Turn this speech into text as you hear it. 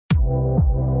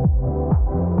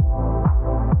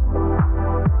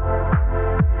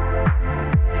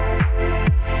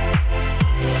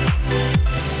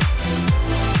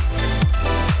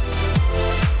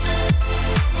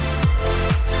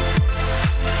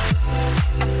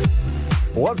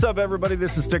What's up, everybody?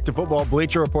 This is Stick to Football,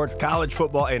 Bleacher Report's college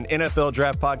football and NFL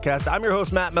draft podcast. I'm your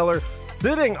host, Matt Miller,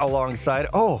 sitting alongside,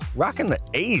 rocking the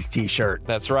A's t-shirt.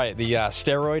 That's right, the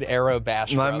steroid era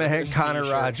bash. My man, Connor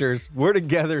Rogers. We're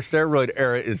together. Steroid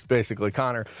era is basically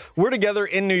Connor. We're together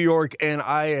in New York, and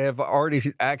I have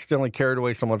already accidentally carried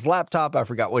away someone's laptop. I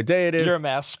forgot what day it is. You're a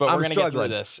mess, but we're going to get through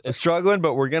this. I'm struggling,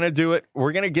 but we're going to do it.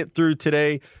 We're going to get through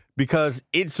today because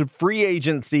it's a free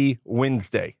agency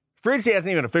Wednesday. Free agency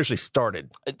hasn't even officially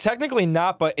started. Technically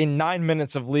not, but in 9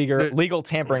 minutes of legal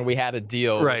tampering, we had a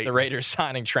deal with the Raiders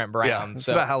signing Trent Brown. Yeah, it's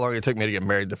about how long it took me to get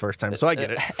married the first time, so I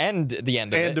get it. And the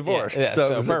end of it. And divorced. Yeah,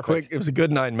 so it was a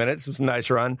good 9 minutes. It was a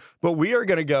nice run. But we are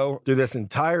going to go through this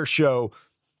entire show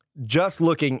just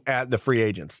looking at the free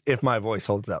agents, if my voice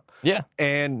holds up. Yeah.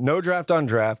 And no draft on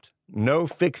draft, no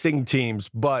fixing teams,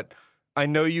 but I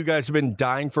know you guys have been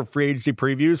dying for free agency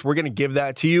previews. We're going to give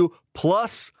that to you.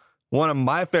 Plus, one of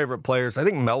my favorite players, I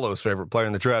think Melo's favorite player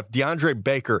in the draft, Deandre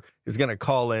Baker, is going to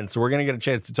call in. So we're going to get a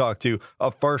chance to talk to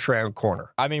a first-round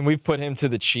corner. I mean, we've put him to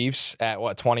the Chiefs at,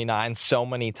 29 so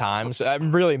many times.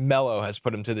 Really, Melo has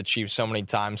put him to the Chiefs so many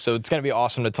times. So it's going to be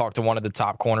awesome to talk to one of the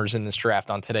top corners in this draft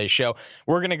on today's show.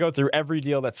 We're going to go through every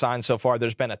deal that's signed so far.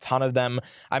 There's been a ton of them.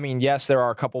 I mean, yes, there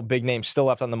are a couple big names still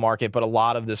left on the market, but a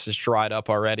lot of this is dried up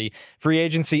already. Free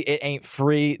agency, it ain't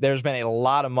free. There's been a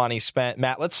lot of money spent.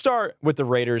 Matt, let's start with the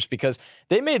Raiders because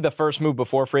they made the first move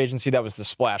before free agency. That was the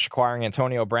splash, acquiring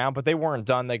Antonio Brown, but they weren't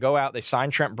done. They go out, they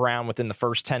sign Trent Brown within the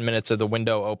first 10 minutes of the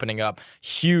window opening up.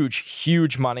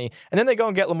 Huge money. And then they go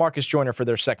and get LaMarcus Joyner for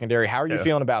their secondary. How are you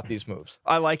feeling about these moves?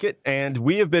 I like it, and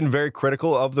we have been very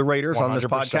critical of the Raiders 100%. On this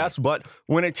podcast, but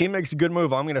when a team makes a good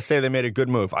move, I'm going to say they made a good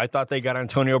move. I thought they got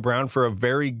Antonio Brown for a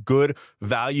very good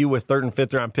value with third and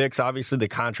fifth round picks. Obviously, the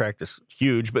contract is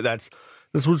huge, but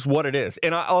this was what it is.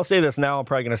 And I'll say this now, I'm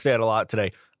probably going to say it a lot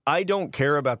today. I don't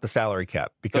care about the salary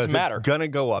cap because it's going to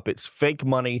go up. It's fake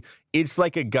money. It's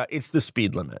like it's the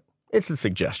speed limit. It's a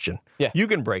suggestion. Yeah. You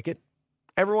can break it.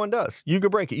 Everyone does. You can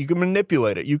break it. You can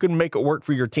manipulate it. You can make it work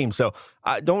for your team. So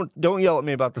don't yell at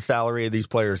me about the salary of these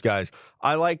players, guys.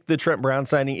 I like the Trent Brown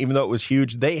signing, even though it was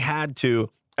huge. They had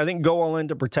to, I think, go all in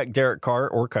to protect Derek Carr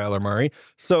or Kyler Murray.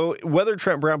 So whether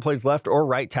Trent Brown plays left or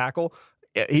right tackle,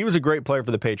 he was a great player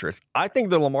for the Patriots. I think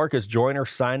the LaMarcus Joyner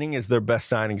signing is their best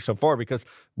signing so far because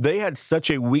they had such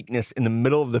a weakness in the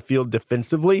middle of the field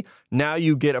defensively. Now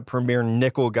you get a premier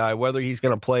nickel guy, whether he's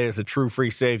going to play as a true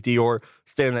free safety or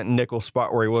stay in that nickel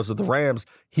spot where he was with the Rams.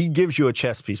 He gives you a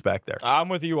chess piece back there. I'm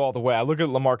with you all the way. I look at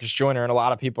LaMarcus Joyner, and a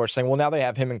lot of people are saying, well, now they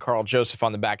have him and Carl Joseph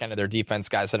on the back end of their defense,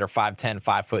 guys that are 5'10",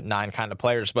 5'9" kind of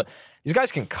players. But these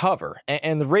guys can cover,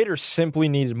 and the Raiders simply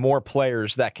needed more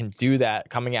players that can do that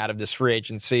coming out of this free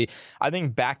agency. I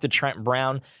think back to Trent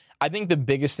Brown, I think the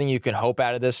biggest thing you can hope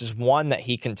out of this is, one, that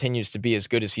he continues to be as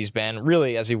good as he's been,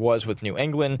 really as he was with New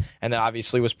England, and then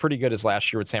obviously was pretty good as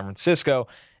last year with San Francisco.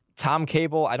 Tom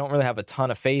Cable, I don't really have a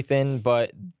ton of faith in,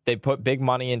 but they put big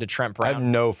money into Trent Brown. I have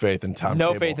no faith in Tom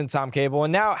Cable. No faith in Tom Cable.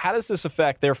 And now, how does this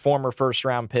affect their former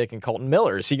first-round pick and Colton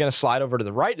Miller? Is he going to slide over to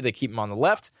the right? Do they keep him on the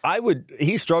left?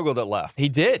 He struggled at left. He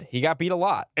did. He got beat a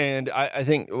lot. And I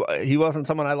think he wasn't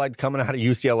someone I liked coming out of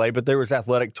UCLA, but there was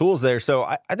athletic tools there. So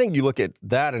I think you look at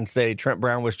that and say Trent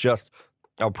Brown was just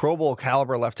a Pro Bowl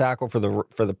caliber left tackle for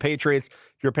the Patriots.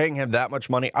 If you're paying him that much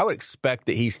money, I would expect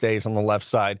that he stays on the left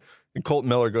side and Colton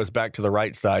Miller goes back to the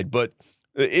right side. But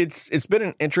it's been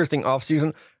an interesting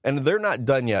offseason, and they're not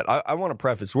done yet. I want to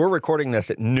preface, we're recording this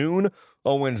at noon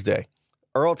on Wednesday.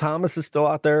 Earl Thomas is still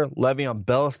out there. Le'Veon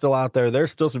Bell is still out there.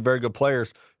 There's still some very good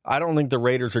players. I don't think the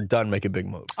Raiders are done making big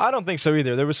moves. I don't think so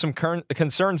either. There was some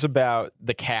concerns about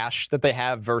the cash that they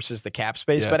have versus the cap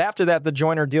space. Yeah. But after that, the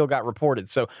Joyner deal got reported.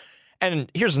 So, and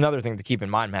here's another thing to keep in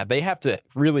mind, Matt. They have to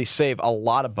really save a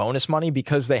lot of bonus money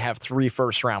because they have 3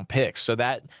 first-round picks. So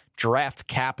that draft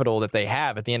capital that they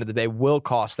have at the end of the day will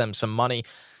cost them some money.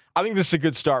 I think this is a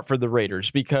good start for the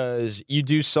Raiders because you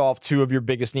do solve 2 of your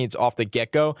biggest needs off the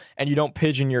get-go, and you don't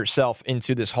pigeon yourself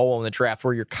into this hole in the draft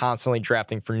where you're constantly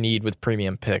drafting for need with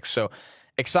premium picks. So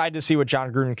excited to see what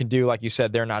John Gruden can do. Like you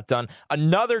said, they're not done.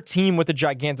 Another team with a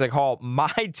gigantic haul,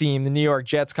 my team, the New York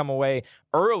Jets, come away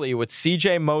early with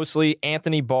C.J. Mosley,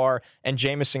 Anthony Barr, and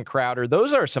Jamison Crowder.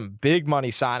 Those are some big money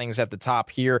signings at the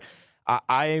top here.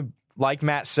 I, like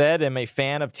Matt said, am a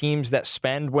fan of teams that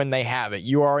spend when they have it.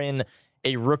 You are in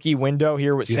a rookie window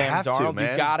here with Sam Darnold.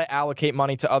 You got to allocate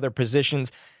money to other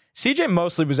positions. C.J.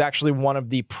 Mosley was actually one of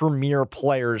the premier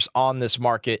players on this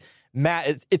market.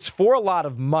 Matt, it's for a lot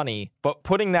of money, but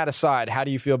putting that aside, how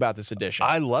do you feel about this addition?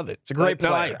 I love it. It's a great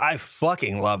player. I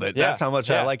fucking love it. Yeah. That's how much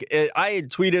I like it. I had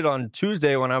tweeted on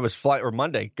Tuesday when I was flying, or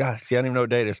Monday. God, see, I don't even know what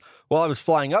day it is. Well, I was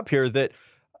flying up here that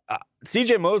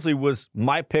CJ Mosley was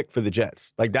my pick for the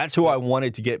Jets. Like, that's who I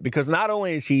wanted to get, because not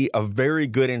only is he a very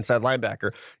good inside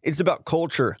linebacker, it's about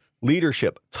culture,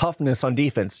 leadership, toughness on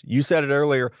defense. You said it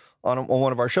earlier on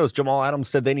one of our shows. Jamal Adams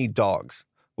said they need dogs.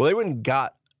 Well, they went and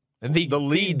got the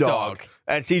lead dog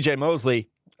at CJ Mosley.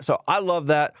 So I love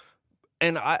that.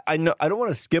 And I know I don't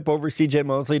want to skip over CJ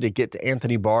Mosley to get to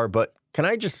Anthony Barr, but can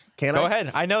I? Go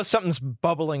ahead. I know something's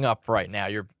bubbling up right now.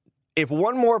 If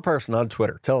one more person on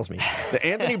Twitter tells me that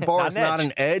Anthony Barr is not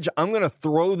an edge, I'm going to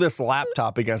throw this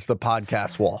laptop against the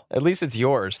podcast wall. At least it's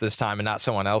yours this time and not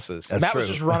someone else's. That's Matt true. was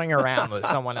just running around with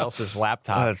someone else's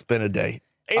laptop. It's been a day.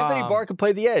 Anthony Barr can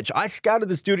play the edge. I scouted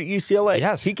this dude at UCLA.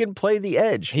 Yes. He can play the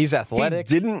edge. He's athletic.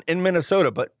 He didn't in Minnesota,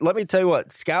 but let me tell you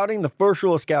what, scouting, the first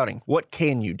rule of scouting, what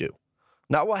can you do?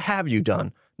 Not what have you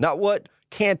done, not what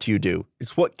can't you do.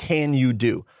 It's what can you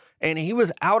do. And he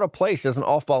was out of place as an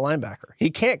off-ball linebacker. He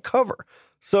can't cover.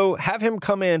 So have him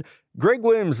come in. Greg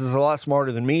Williams is a lot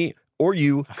smarter than me or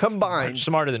you combined. Much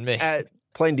smarter than me. At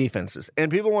playing defenses. And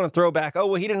people want to throw back, oh,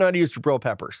 well, he didn't know how to use Jabril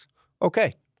Peppers.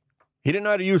 Okay. He didn't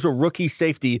know how to use a rookie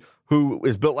safety who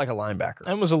is built like a linebacker.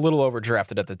 And was a little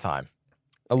overdrafted at the time.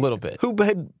 A little bit. Who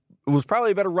was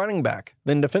probably a better running back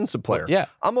than defensive player. Yeah.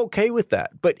 I'm okay with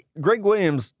that. But Greg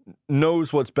Williams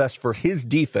knows what's best for his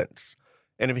defense.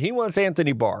 And if he wants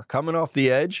Anthony Barr coming off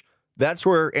the edge, that's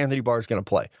where Anthony Barr is going to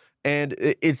play. And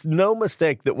it's no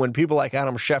mistake that when people like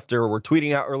Adam Schefter were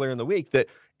tweeting out earlier in the week that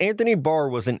Anthony Barr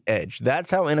was an edge. That's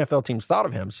how NFL teams thought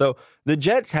of him. So the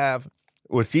Jets have,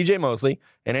 with CJ Mosley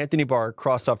and Anthony Barr,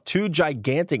 crossed off two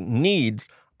gigantic needs.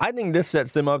 I think this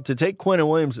sets them up to take Quinnen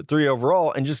Williams at 3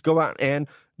 overall and just go out and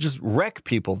just wreck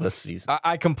people this season.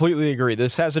 I completely agree.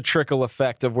 This has a trickle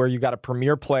effect of where you got a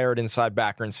premier player at inside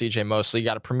backer in CJ Mosley. You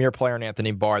got a premier player in Anthony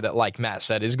Barr that, like Matt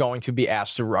said, is going to be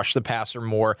asked to rush the passer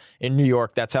more in New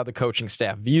York. That's how the coaching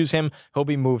staff views him. He'll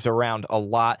be moved around a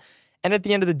lot. And at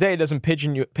the end of the day, it doesn't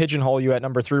pigeonhole you at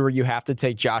number 3 where you have to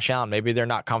take Josh Allen. Maybe they're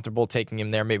not comfortable taking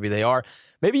him there. Maybe they are.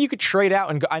 Maybe you could trade out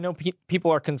and go. I know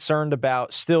people are concerned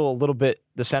about still a little bit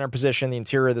the center position, the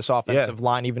interior of this offensive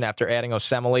line, even after adding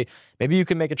Osemele. Maybe you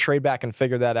can make a trade back and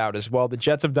figure that out as well. The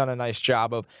Jets have done a nice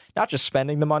job of not just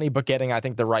spending the money, but getting, I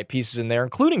think, the right pieces in there,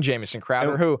 including Jamison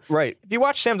Crowder, who, right. If you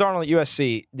watch Sam Darnold at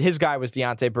USC, his guy was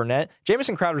Deontay Burnett.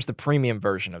 Jamison Crowder's the premium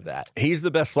version of that. He's the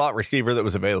best slot receiver that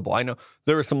was available. I know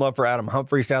there was some love for Adam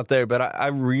Humphries out there, but I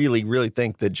really, really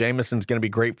think that Jamison's going to be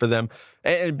great for them.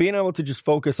 And being able to just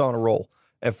focus on a role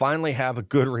and finally have a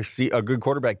good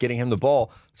quarterback getting him the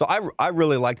ball. So I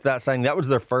really liked that signing. That was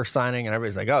their first signing, and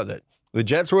everybody's like, oh, the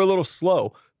Jets were a little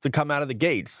slow to come out of the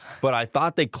gates, but I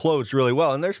thought they closed really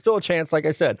well. And there's still a chance, like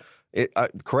I said,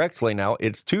 correctly now,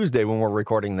 it's Tuesday when we're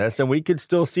recording this, and we could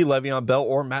still see Le'Veon Bell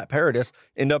or Matt Paradis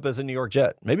end up as a New York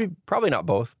Jet. Probably not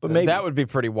both, but maybe. That would be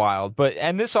pretty wild.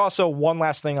 And this also, one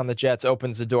last thing on the Jets,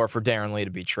 opens the door for Darren Lee to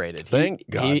be traded. Thank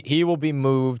God. He will be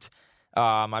moved.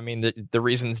 I mean, the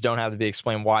reasons don't have to be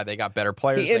explained why. They got better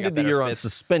players. He ended the year on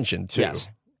suspension, too. Yes.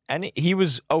 And he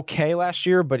was okay last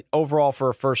year, but overall for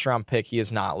a first-round pick, he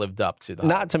has not lived up to the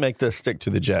Not to make this stick to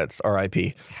the Jets,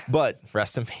 RIP. But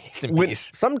rest in peace.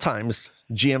 Sometimes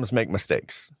GMs make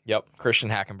mistakes. Yep, Christian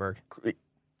Hackenberg.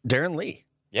 Darren Lee.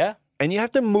 Yeah. And you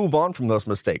have to move on from those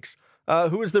mistakes.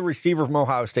 Who is the receiver from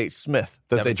Ohio State? Smith,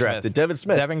 they drafted. Devin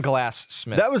Smith. Devin Glass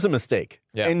Smith. That was a mistake.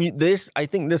 Yeah. And I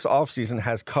think this offseason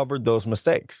has covered those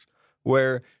mistakes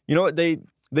where, you know what, they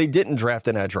didn't draft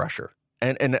an edge rusher.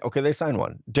 And okay, they signed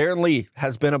one. Darren Lee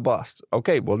has been a bust.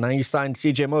 Okay, well, now you signed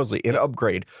CJ Mosley, an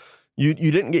upgrade. You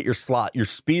didn't get your slot, your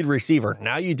speed receiver.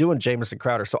 Now you're doing Jamison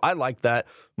Crowder. So I like that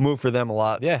move for them a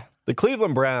lot. Yeah. The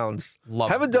Cleveland Browns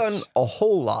haven't done a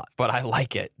whole lot. But I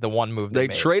like it, the one move they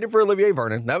made. traded for Olivier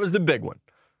Vernon. That was the big one.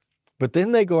 But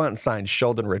then they go out and sign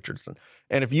Sheldon Richardson.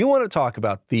 And if you want to talk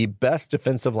about the best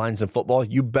defensive lines in football,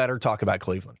 you better talk about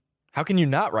Cleveland. How can you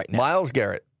not right now? Myles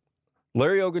Garrett,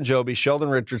 Larry Ogunjobi, Sheldon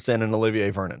Richardson, and Olivier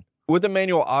Vernon. With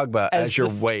Emmanuel Ogbah as your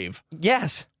wave.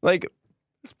 Yes.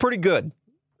 It's pretty good.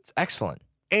 It's excellent.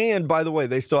 And, by the way,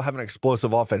 they still have an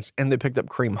explosive offense, and they picked up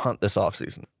Kareem Hunt this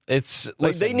offseason.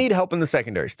 They need help in the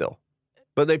secondary still.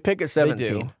 But they pick at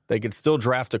 17. They could still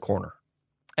draft a corner.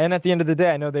 And at the end of the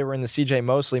day, I know they were in the CJ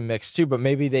Mosley mix too, but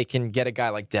maybe they can get a guy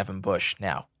like Devin Bush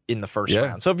now in the first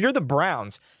round. So if you're the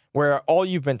Browns, where all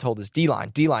you've been told is D-line,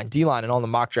 D-line, D-line, and all the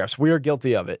mock drafts, we are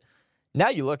guilty of it. Now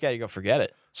you look at it, you go, forget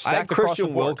it. I had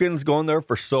Christian Wilkins going there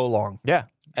for so long. Yeah.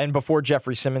 And before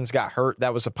Jeffrey Simmons got hurt,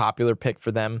 that was a popular pick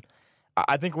for them.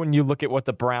 I think when you look at what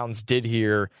the Browns did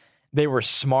here, they were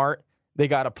smart. They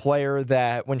got a player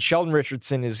that when Sheldon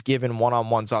Richardson is given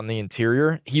one-on-ones on the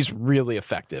interior, he's really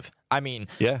effective. I mean,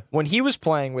 when he was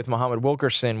playing with Muhammad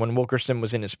Wilkerson, when Wilkerson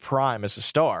was in his prime as a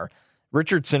star,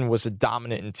 Richardson was a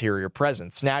dominant interior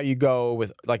presence. Now you go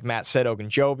with, like Matt said,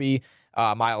 Ogunjobi,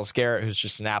 Myles Garrett, who's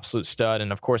just an absolute stud,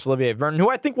 and of course Olivier Vernon, who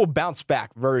I think will bounce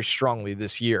back very strongly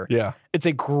this year. Yeah. It's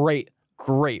a great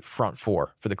front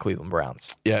four for the Cleveland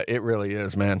Browns. Yeah, it really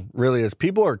is, man. Really is.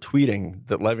 People are tweeting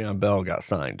that Le'Veon Bell got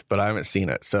signed, but I haven't seen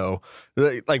it. So,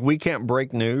 like, we can't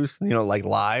break news, like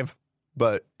live.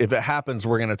 But if it happens,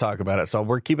 we're going to talk about it. So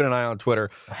we're keeping an eye on Twitter.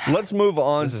 Let's move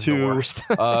on to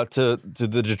to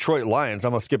the Detroit Lions.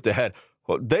 I'm going to skip ahead.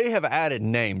 Well, they have added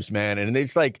names, man, and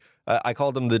it's like I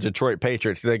called them the Detroit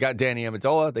Patriots. They got Danny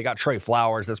Amendola. They got Trey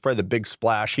Flowers. That's probably the big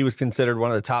splash. He was considered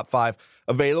one of the top 5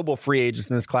 available free agents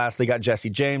in this class. They got Jesse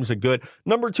James, a good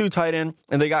number 2 tight end,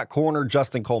 and they got corner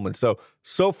Justin Coleman.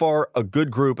 So far, a good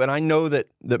group. And I know that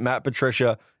Matt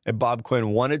Patricia and Bob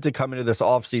Quinn wanted to come into this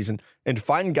offseason and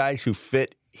find guys who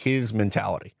fit his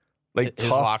mentality. Like his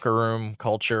locker room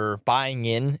culture, buying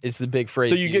in is the big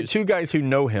phrase. So you get 2 guys who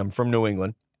know him from New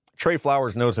England. Trey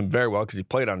Flowers knows him very well because he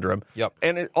played under him. Yep.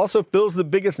 And it also fills the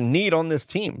biggest need on this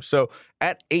team. So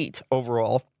at 8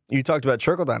 overall, you talked about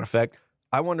trickle-down effect.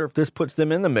 I wonder if this puts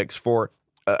them in the mix for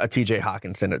a TJ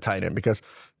Hawkinson at tight end, because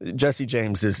Jesse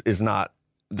James is not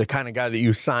the kind of guy that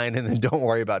you sign and then don't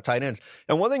worry about tight ends.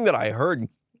 And one thing that I heard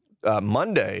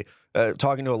Monday,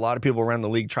 talking to a lot of people around the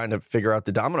league trying to figure out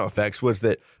the domino effects, was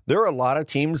that there are a lot of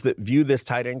teams that view this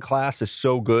tight end class as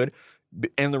so good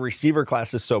and the receiver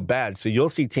class is so bad. So you'll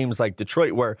see teams like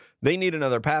Detroit where they need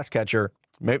another pass catcher.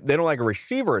 Maybe they don't like a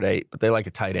receiver at 8, but they like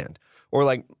a tight end. Or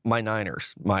like my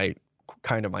Niners, my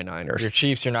Niners. Your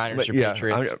Chiefs, your Niners, your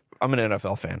Patriots. I'm an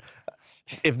NFL fan.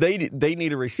 If they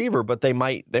need a receiver, but they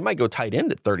might go tight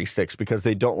end at 36 because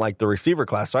they don't like the receiver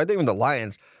class. So I think with the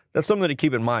Lions, that's something to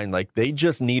keep in mind. Like, they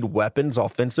just need weapons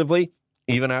offensively,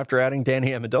 even after adding Danny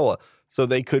Amendola. So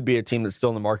they could be a team that's still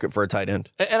in the market for a tight end.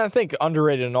 And I think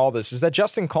underrated in all this is that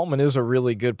Justin Coleman is a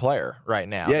really good player right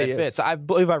now. Yeah, it fits. I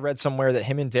believe I read somewhere that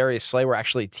him and Darius Slay were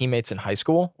actually teammates in high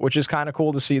school, which is kind of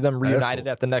cool to see them reunited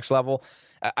at the next level.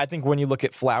 I think when you look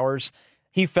at Flowers,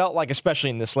 he felt like, especially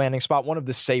in this landing spot, one of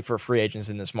the safer free agents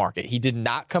in this market. He did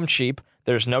not come cheap.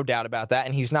 There's no doubt about that.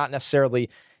 And he's not necessarily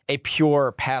a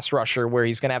pure pass rusher where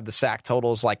he's going to have the sack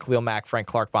totals like Khalil Mack, Frank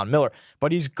Clark, Von Miller,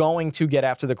 but he's going to get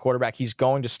after the quarterback. He's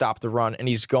going to stop the run, and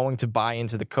he's going to buy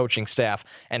into the coaching staff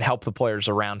and help the players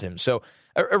around him. So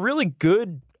a really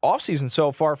good offseason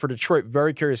so far for Detroit.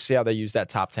 Very curious to see how they use that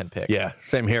top 10 pick. Yeah,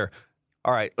 same here.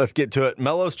 All right, let's get to it.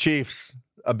 Mello's Chiefs,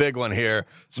 a big one here.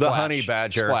 Splash. The Honey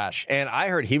Badger. Splash. And I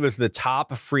heard he was the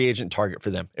top free agent target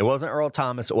for them. It wasn't Earl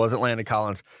Thomas. It wasn't Landon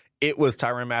Collins. It was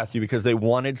Tyrann Mathieu, because they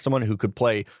wanted someone who could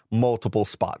play multiple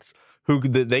spots,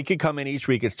 they could come in each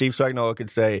week, and Steve Spagnuolo could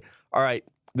say, all right,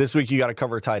 this week you got to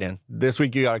cover a tight end. This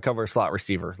week you got to cover a slot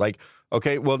receiver. Like,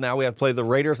 okay, well, now we have to play the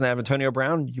Raiders and they have Antonio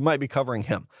Brown. You might be covering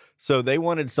him. So they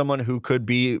wanted someone who could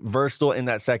be versatile in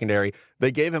that secondary.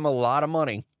 They gave him a lot of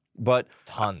money, but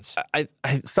tons. I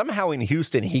somehow in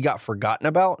Houston he got forgotten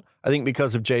about. I think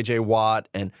because of J.J. Watt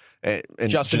and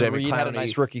Justin Reed had a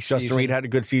nice rookie season. Justin Reed had a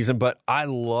good season, but I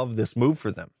love this move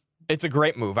for them. It's a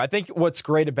great move. I think what's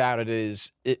great about it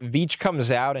is Veach comes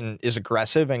out and is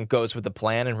aggressive and goes with the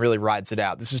plan and really rides it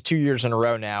out. This is 2 years in a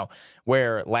row now,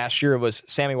 where last year it was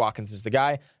Sammy Watkins is the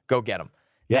guy, go get him.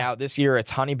 Yeah. Now this year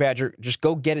it's Honey Badger, just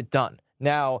go get it done.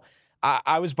 Now,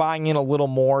 I was buying in a little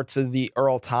more to the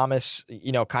Earl Thomas,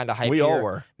 kind of hype. We all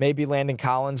were. Maybe Landon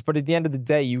Collins. But at the end of the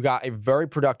day, you got a very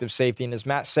productive safety. And as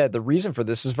Matt said, the reason for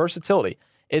this is versatility.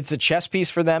 It's a chess piece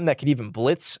for them that could even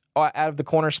blitz out of the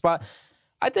corner spot.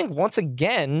 I think, once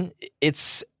again,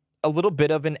 it's a little bit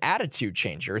of an attitude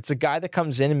changer. It's a guy that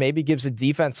comes in and maybe gives the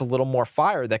defense a little more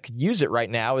fire that could use it right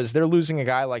now, as they're losing a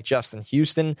guy like Justin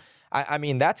Houston. I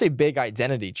mean, that's a big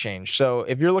identity change. So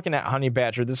if you're looking at Honey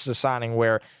Badger, this is a signing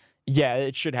where, yeah,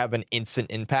 it should have an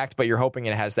instant impact, but you're hoping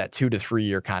it has that 2 to 3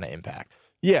 year kind of impact.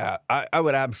 Yeah, I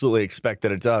would absolutely expect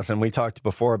that it does. And we talked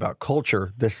before about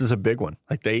culture. This is a big one.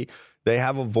 Like, they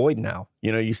have a void now.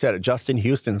 You said it. Justin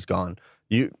Houston's gone.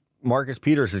 Marcus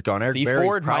Peters is gone. Eric D Berry's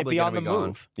Ford might probably be on the gone.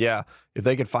 move. Yeah, if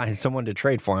they could find someone to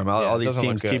trade for him. All these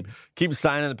teams keep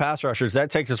signing the pass rushers.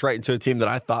 That takes us right into a team that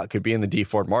I thought could be in the D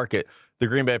Ford market. The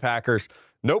Green Bay Packers.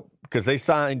 Nope, because they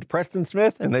signed Preston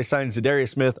Smith and they signed Zadarius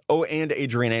Smith. Oh, and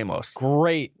Adrian Amos.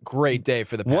 Great day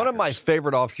for the Packers. One of my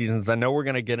favorite off seasons. I know we're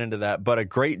going to get into that, but a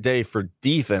great day for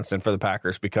defense and for the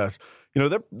Packers, because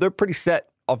they're pretty set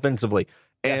offensively.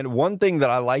 And one thing that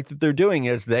I like that they're doing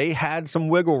is they had some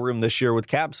wiggle room this year with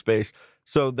cap space,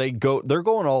 so they're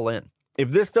going all in. If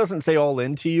this doesn't say all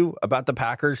in to you about the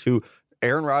Packers, who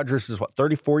Aaron Rodgers is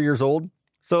 34 years old,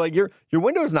 so like your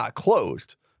window is not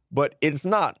closed, but it's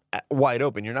not wide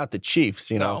open. You're not the Chiefs,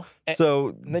 No.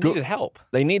 So they needed help.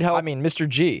 They need help. I mean, Mr.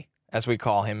 G, as we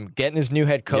call him, getting his new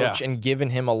head coach and giving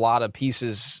him a lot of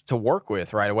pieces to work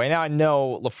with right away. Now, I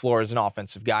know LaFleur is an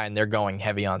offensive guy and they're going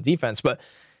heavy on defense, but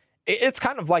it's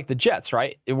kind of like the Jets,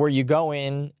 right? Where you go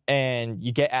in and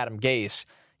you get Adam Gase.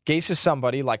 Gase is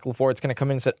somebody like LaFleur that's going to come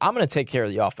in and say, I'm going to take care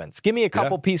of the offense. Give me a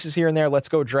couple pieces here and there. Let's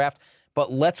go draft.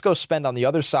 But let's go spend on the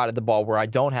other side of the ball where I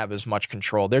don't have as much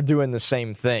control. They're doing the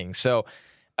same thing. So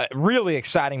really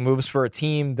exciting moves for a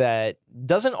team that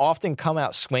doesn't often come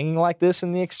out swinging like this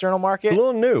in the external market. It's a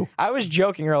little new. I was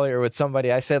joking earlier with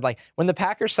somebody. I said, like, when the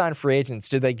Packers sign free agents,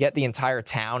 do they get the entire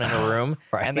town in a room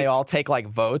right. and they all take like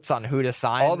votes on who to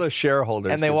sign? All the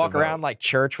shareholders. And they walk around like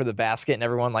church with a basket and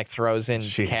everyone like throws in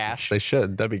cash. They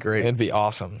should. That'd be great. It'd be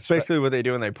awesome. It's basically what they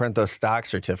do when they print those stock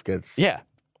certificates. Yeah.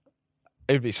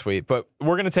 It'd be sweet. But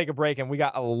we're going to take a break and we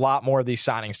got a lot more of these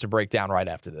signings to break down right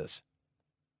after this.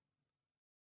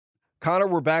 Connor,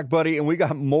 we're back, buddy, and we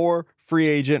got more free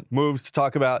agent moves to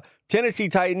talk about. Tennessee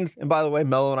Titans, and by the way,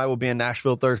 Mello and I will be in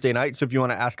Nashville Thursday night, so if you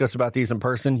want to ask us about these in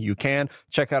person, you can.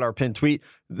 Check out our pinned tweet.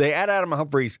 They add Adam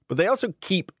Humphries, but they also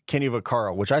keep Kenny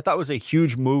Vaccaro, which I thought was a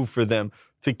huge move for them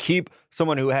to keep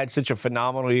someone who had such a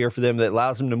phenomenal year for them that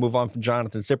allows them to move on from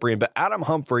Jonathan Cyprien. But Adam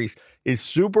Humphries is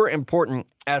super important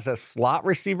as a slot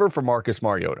receiver for Marcus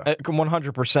Mariota.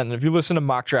 100%. And if you listen to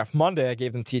Mock Draft Monday, I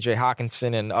gave them TJ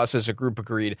Hawkinson, and us as a group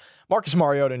agreed Marcus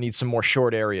Mariota needs some more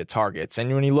short area targets.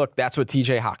 And when you look, that's what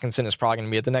TJ Hawkinson is probably going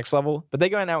to be at the next level. But they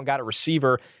go out and got a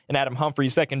receiver in Adam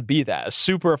Humphries that can be that. A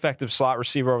super effective slot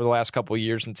receiver over the last couple of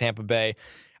years in Tampa Bay.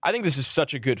 I think this is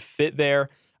such a good fit there.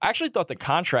 I actually thought the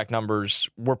contract numbers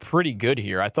were pretty good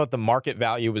here. I thought the market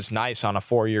value was nice on a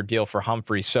 4-year deal for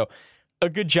Humphries. So a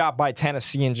good job by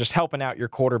Tennessee in just helping out your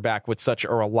quarterback with such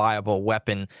a reliable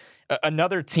weapon.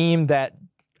 Another team that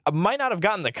might not have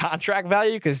gotten the contract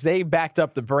value because they backed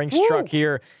up the Brinks truck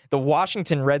here. The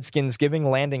Washington Redskins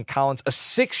giving Landon Collins a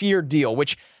 6-year deal,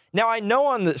 which now I know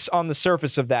on the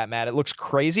surface of that, Matt, it looks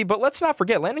crazy, but let's not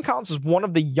forget Landon Collins is one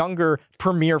of the younger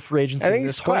premier free agents in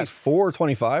this class. 24,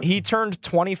 25. He turned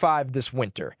 25 this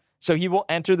winter, so he will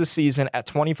enter the season at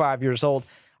 25 years old.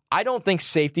 I don't think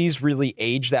safeties really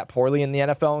age that poorly in the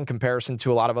NFL in comparison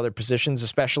to a lot of other positions,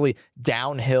 especially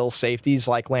downhill safeties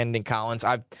like Landon Collins.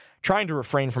 I'm trying to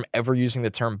refrain from ever using the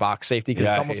term box safety because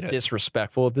it's almost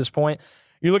disrespectful at this point.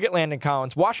 You look at Landon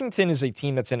Collins. Washington is a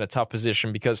team that's in a tough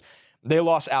position because they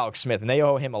lost Alex Smith, and they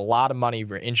owe him a lot of money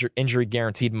for injury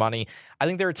guaranteed money. I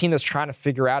think they're a team that's trying to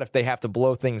figure out if they have to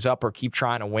blow things up or keep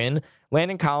trying to win.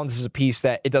 Landon Collins is a piece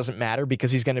that it doesn't matter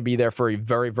because he's going to be there for a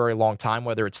very, very long time,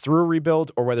 whether it's through a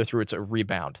rebuild or whether through it's a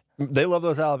rebound. They love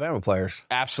those Alabama players.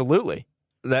 Absolutely.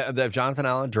 They have Jonathan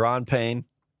Allen, Deron Payne,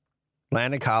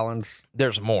 Landon Collins.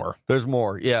 There's more.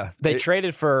 Yeah. They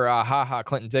traded for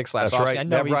Clinton Dix last offseason. Right. I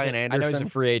know Anderson. he's a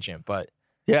free agent, but...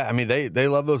 Yeah, I mean, they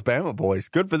love those Bama boys.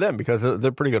 Good for them because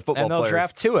they're pretty good football players. And they'll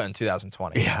draft Tua in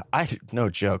 2020. Yeah, no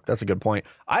joke. That's a good point.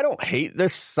 I don't hate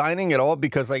this signing at all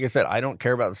because, like I said, I don't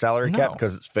care about the salary cap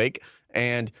because it's fake,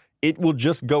 and it will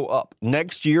just go up.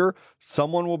 Next year,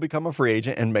 someone will become a free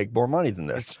agent and make more money than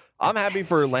this. I'm happy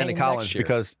for Landon Collins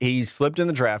because he slipped in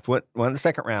the draft, went in the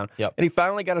second round, and he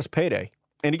finally got his payday.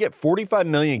 And to get $45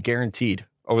 million guaranteed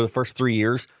over the first 3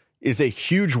 years is a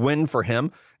huge win for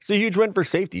him. It's a huge win for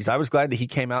safeties. I was glad that he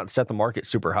came out and set the market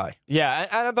super high. Yeah,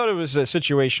 I thought it was a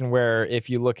situation where if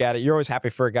you look at it, you're always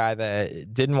happy for a guy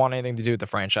that didn't want anything to do with the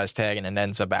franchise tag and it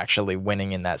ends up actually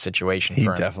winning in that situation. He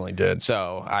definitely did.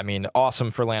 So, I mean, awesome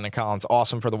for Landon Collins,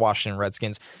 awesome for the Washington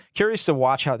Redskins. Curious to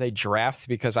watch how they draft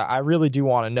because I really do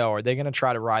want to know, are they going to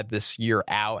try to ride this year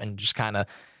out and just kind of,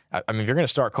 I mean, if you're going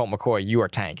to start Colt McCoy, you are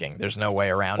tanking. There's no way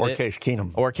around it. Or Case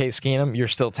Keenum, you're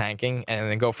still tanking.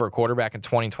 And then go for a quarterback in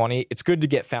 2020. It's good to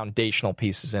get foundational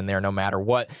pieces in there no matter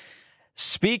what.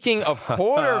 Speaking of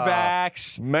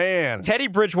quarterbacks, man, Teddy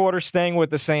Bridgewater staying with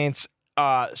the Saints,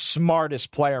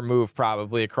 smartest player move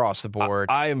probably across the board.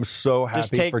 I am so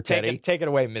happy for Teddy. Take it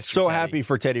away, Mr. So Teddy. happy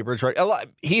for Teddy Bridgewater.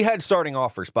 He had starting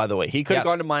offers, by the way. He could have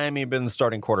gone to Miami and been the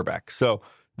starting quarterback. So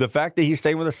the fact that he's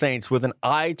staying with the Saints with an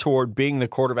eye toward being the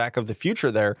quarterback of the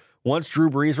future there, once Drew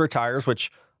Brees retires, which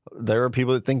there are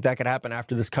people that think that could happen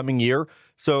after this coming year.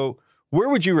 So where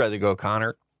would you rather go,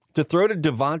 Connor? To throw to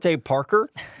Devontae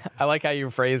Parker? I like how you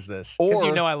phrase this. Because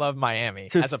you know I love Miami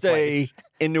as a place.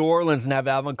 In New Orleans and have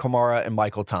Alvin Kamara and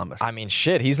Michael Thomas. I mean,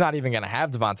 shit, he's not even going to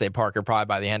have Devontae Parker probably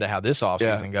by the end of how this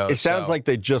offseason goes. It sounds like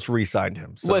they just re-signed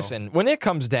him. So. Listen, when it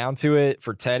comes down to it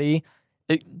for Teddy,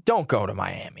 don't go to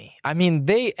Miami. I mean,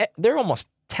 they're almost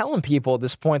telling people at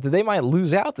this point that they might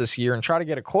lose out this year and try to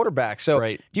get a quarterback. So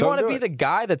do you want to be the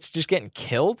guy that's just getting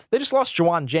killed? They just lost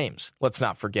Juwan James. Let's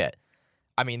not forget.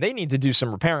 I mean, they need to do some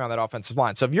repairing on that offensive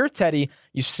line. So if you're Teddy,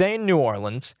 you stay in New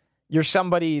Orleans, you're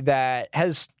somebody that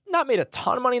has not made a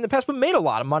ton of money in the past, but made a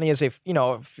lot of money as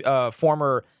a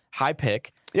former high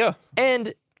pick. Yeah.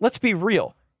 And let's be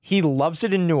real. He loves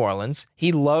it in New Orleans.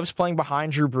 He loves playing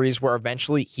behind Drew Brees, where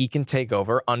eventually he can take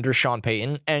over under Sean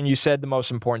Payton. And you said the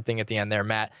most important thing at the end there,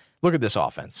 Matt. Look at this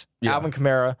offense. Yeah. Alvin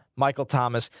Kamara, Michael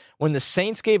Thomas. When the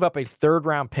Saints gave up a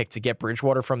third-round pick to get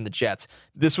Bridgewater from the Jets,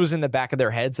 this was in the back of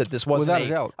their heads that this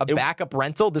wasn't a backup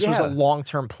rental. This was a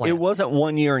long-term plan. It wasn't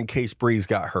 1 year in case Brees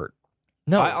got hurt.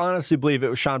 No. I honestly believe it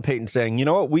was Sean Payton saying, you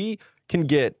know what, we can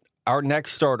get our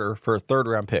next starter for a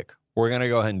third-round pick. We're going to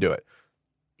go ahead and do it.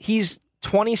 He's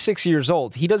 26 years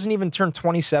old. He doesn't even turn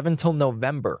 27 till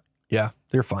November. Yeah,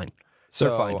 they're fine.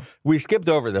 They're fine. We skipped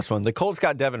over this one. The Colts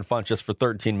got Devin Funchess for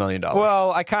 $13 million.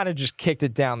 Well, I kind of just kicked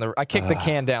it down the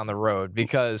can down the road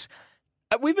because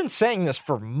we've been saying this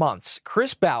for months.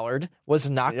 Chris Ballard was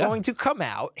not going to come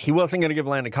out. He wasn't going to give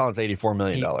Landon Collins $84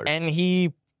 million. And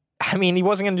he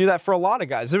wasn't going to do that for a lot of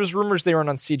guys. There was rumors they were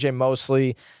on CJ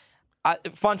Mosley.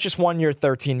 Funchess 1 year,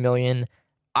 $13 million.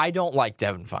 I don't like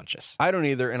Devin Funchess. I don't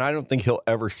either, and I don't think he'll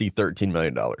ever see $13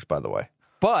 million, by the way.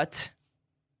 But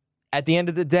at the end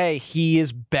of the day, he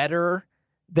is better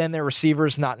than their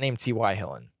receivers not named T.Y.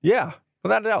 Hilton. Yeah,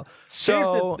 without a doubt.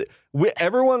 So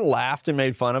everyone laughed and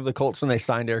made fun of the Colts when they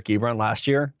signed Eric Ebron last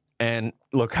year, and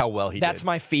look how well he did. That's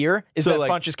my fear, is that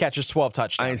Funchess catches 12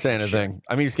 touchdowns. I ain't saying anything.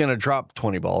 I mean, he's going to drop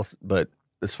 20 balls, but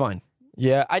it's fine.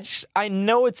 Yeah, I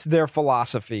know it's their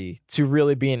philosophy to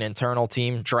really be an internal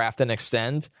team, draft and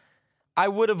extend. I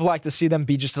would have liked to see them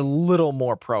be just a little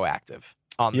more proactive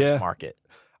on this market.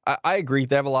 I agree.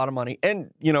 They have a lot of money.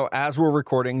 And, as we're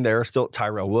recording,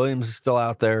 Tyrell Williams is still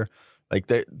out there. Like,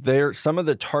 they're some of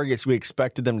the targets we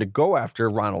expected them to go after,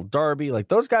 Ronald Darby, like,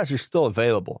 those guys are still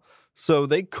available. So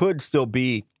they could still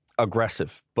be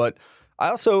aggressive. But I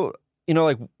also,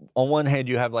 on one hand,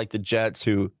 you have, the Jets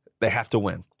who they have to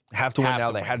win. They had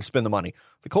to spend the money.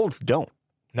 The Colts don't.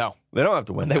 No. They don't have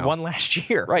to win They won last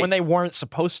year when they weren't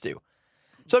supposed to.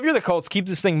 So if you're the Colts, keep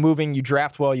this thing moving. You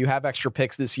draft well. You have extra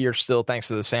picks this year still thanks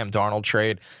to the Sam Darnold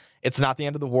trade. It's not the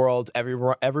end of the world.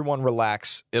 Everyone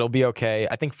relax. It'll be okay.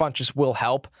 I think Funchess will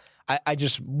help. I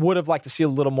just would have liked to see a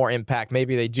little more impact.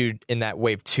 Maybe they do in that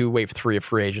wave 2, wave 3 of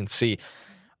free agency.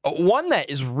 One that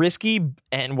is risky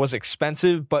and was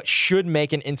expensive, but should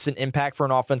make an instant impact for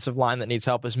an offensive line that needs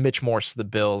help is Mitch Morse to the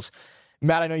Bills.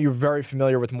 Matt, I know you're very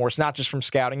familiar with Morse, not just from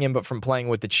scouting him, but from playing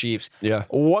with the Chiefs. Yeah.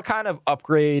 What kind of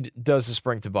upgrade does this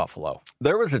bring to Buffalo?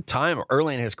 There was a time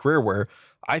early in his career where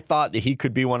I thought that he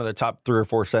could be one of the top 3 or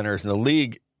 4 centers in the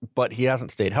league, but he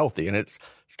hasn't stayed healthy. And it's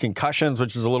concussions,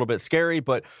 which is a little bit scary.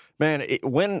 But, man,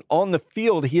 when on the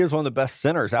field, he is one of the best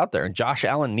centers out there. And Josh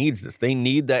Allen needs this. They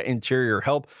need that interior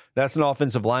help. That's an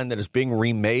offensive line that is being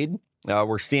remade.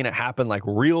 We're seeing it happen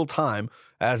real time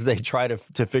as they try to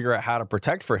figure out how to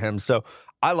protect for him. So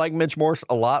I like Mitch Morse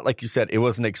a lot. Like you said, it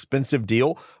was an expensive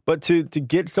deal. But to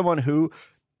get someone who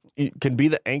can be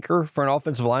the anchor for an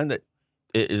offensive line that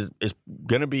is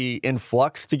going to be in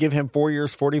flux, to give him 4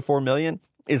 years, $44 million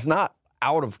is not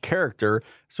out of character,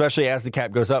 especially as the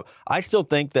cap goes up. I still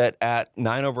think that at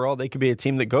 9 overall, they could be a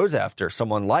team that goes after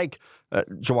someone like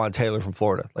Jawan Taylor from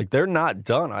Florida. They're not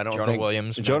done. I don't think.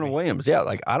 Jonah Williams.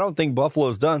 Yeah. I don't think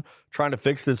Buffalo's done trying to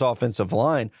fix this offensive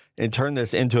line and turn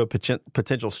this into a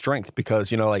potential strength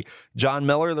because, John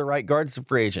Miller, the right guard, is a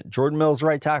free agent. Jordan Mills,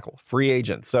 right tackle, free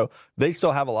agent. So they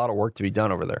still have a lot of work to be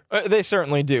done over there. They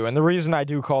certainly do. And the reason I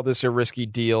do call this a risky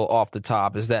deal off the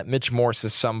top is that Mitch Morse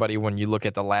is somebody, when you look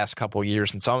at the last couple of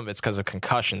years, and some of it's because of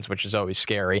concussions, which is always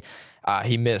scary.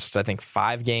 He missed, I think,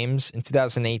 5 games in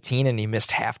 2018, and he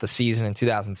missed half the season in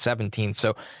 2017.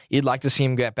 So you'd like to see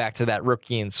him get back to that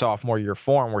rookie and sophomore year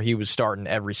form where he was starting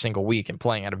every single week and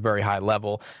playing at a very high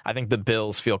level. I think the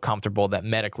Bills feel comfortable that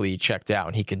medically he checked out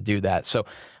and he can do that. So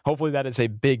hopefully that is a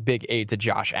big, big aid to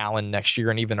Josh Allen next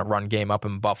year and even a run game up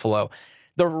in Buffalo.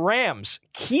 The Rams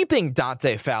keeping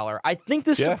Dante Fowler, I think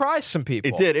this surprised some people.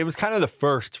 It did. It was kind of the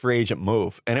first free agent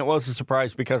move, and it was a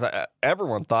surprise because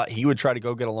everyone thought he would try to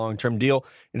go get a long-term deal.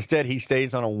 Instead, he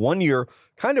stays on a 1-year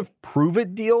kind of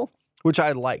prove-it deal, which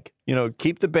I like.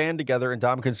 Keep the band together, and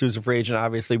Dom Kinsu's a free agent.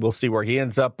 Obviously, we'll see where he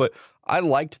ends up, but I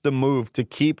liked the move to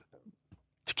keep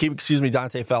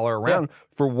Dante Fowler around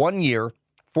for 1 year,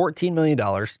 $14 million.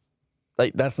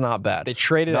 That's not bad. They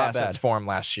traded assets for him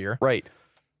last year. Right.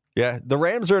 Yeah, the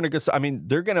Rams are in a good.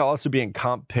 They're going to also be in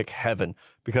comp pick heaven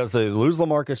because they lose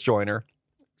LaMarcus Joyner,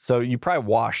 so you probably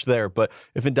wash there. But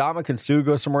if Ndamukong Suh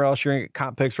goes somewhere else, you're going to get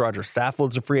comp picks. Roger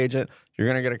Saffold's a free agent. You're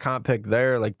going to get a comp pick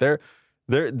there.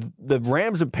 The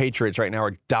Rams and Patriots right now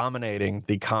are dominating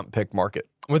the comp pick market.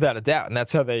 Without a doubt. And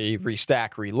that's how they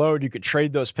restack, reload. You could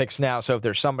trade those picks now. So if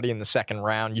there's somebody in the second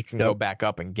round, you can go back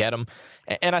up and get them.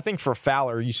 And I think for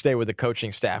Fowler, you stay with the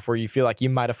coaching staff where you feel like you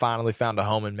might have finally found a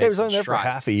home and made some strides. He was only there for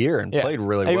half a year and played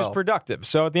really well. He was productive.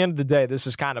 So at the end of the day, this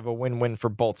is kind of a win-win for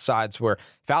both sides where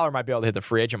Fowler might be able to hit the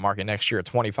free agent market next year at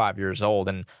 25 years old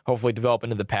and hopefully develop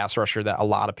into the pass rusher that a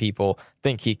lot of people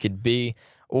think he could be.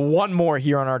 One more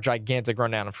here on our gigantic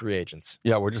rundown of free agents.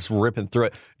 Yeah, we're just ripping through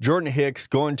it. Jordan Hicks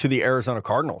going to the Arizona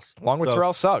Cardinals. Along with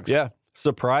Terrell Suggs. Yeah,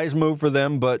 surprise move for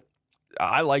them, but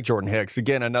I like Jordan Hicks.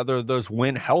 Again, another of those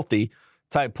win healthy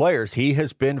type players. He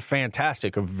has been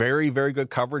fantastic. A very, very good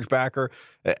coverage backer,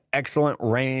 excellent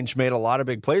range, made a lot of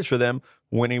big plays for them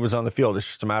when he was on the field. It's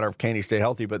just a matter of can he stay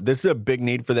healthy, but this is a big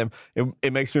need for them.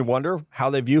 It makes me wonder how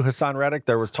they view Hassan Reddick.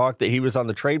 There was talk that he was on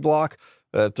the trade block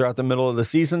throughout the middle of the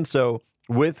season, so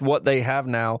with what they have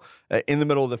now in the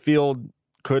middle of the field,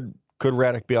 could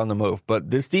Reddick be on the move? But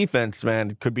this defense,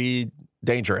 man, could be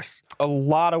dangerous. A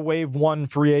lot of wave one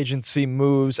free agency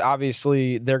moves.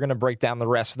 Obviously, they're going to break down the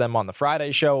rest of them on the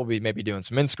Friday show. We'll be maybe doing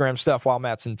some Instagram stuff while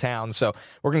Matt's in town. So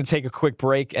we're going to take a quick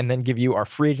break and then give you our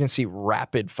free agency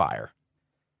rapid fire.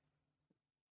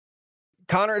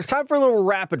 Connor, it's time for a little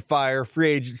rapid fire, free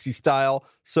agency style.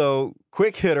 So,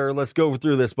 quick hitter, let's go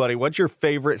through this, buddy. What's your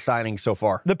favorite signing so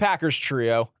far? The Packers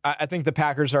trio. I think the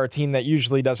Packers are a team that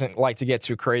usually doesn't like to get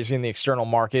too crazy in the external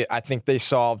market. I think they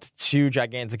solved two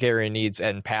gigantic area needs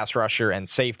and pass rusher and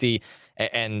safety.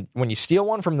 And when you steal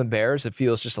one from the Bears, it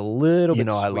feels just a little bit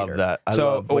sweeter. I love that. I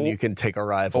love when you can take a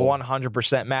rival.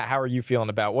 100%. Matt, how are you feeling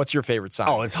about what's your favorite sign?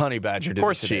 Oh, it's Honey Badger to the Chiefs. Of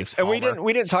course it is. And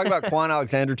we didn't talk about Quan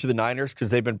Alexander to the Niners because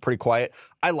they've been pretty quiet.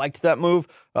 I liked that move.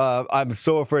 I'm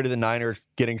so afraid of the Niners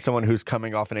getting someone who's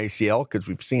coming off an ACL because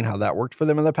we've seen how that worked for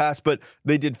them in the past, but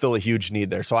they did fill a huge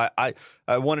need there. So I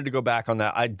wanted to go back on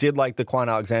that. I did like the Quan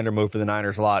Alexander move for the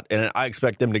Niners a lot, and I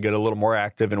expect them to get a little more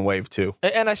active in wave 2.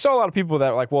 And I saw a lot of people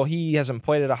that were like, well, he hasn't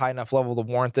played at a high enough level to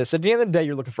warrant this. At the end of the day,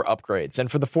 you're looking for upgrades.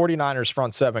 And for the 49ers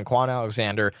front seven, Quan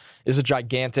Alexander is a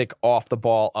gigantic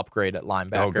off-the-ball upgrade at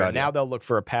linebacker. Oh, God, now they'll look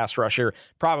for a pass rusher,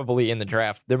 probably in the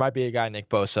draft. There might be a guy, Nick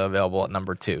Bosa, available at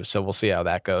number 2, so we'll see how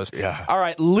that goes. Yeah. All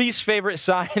right, least favorite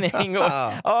signing.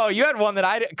 Oh, you had one that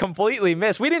I completely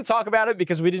missed. We didn't talk about it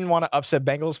because we didn't want to upset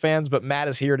Bengals fans, but Matt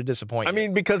is here to disappoint you. I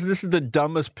mean, because this is the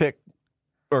dumbest pick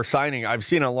or signing I've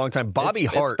seen in a long time. Bobby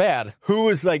Hart, it's bad. Who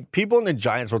is like, people in the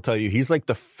Giants will tell you, he's like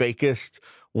the fakest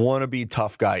wannabe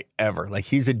tough guy ever. Like,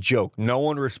 he's a joke. No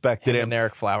one respected him. And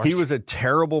Eric Flowers. He was a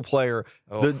terrible player.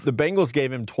 The Bengals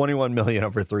gave him $21 million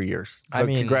over 3 years. So I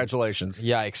mean, congratulations.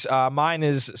 Yikes. Mine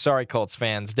is, sorry, Colts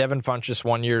fans. Devin Funchess,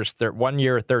 1 year,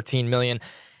 $13 million.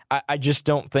 I just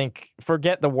don't think,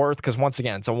 forget the worth, because once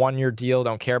again, it's a 1-year deal.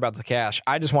 Don't care about the cash.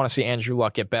 I just want to see Andrew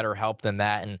Luck get better help than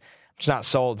that. And it's not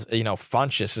sold,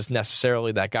 Funchess is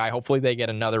necessarily that guy. Hopefully they get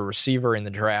another receiver in the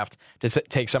draft to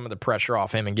take some of the pressure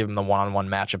off him and give him the one-on-one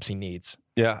matchups he needs.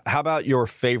 Yeah. How about your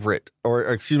favorite, or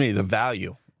excuse me, the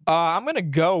value? I'm going to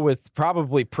go with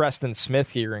probably Preston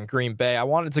Smith here in Green Bay. I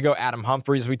wanted to go Adam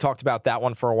Humphries. We talked about that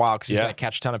one for a while because he's going to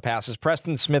catch a ton of passes.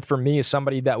 Preston Smith, for me, is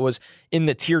somebody that was in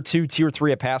the tier 2, tier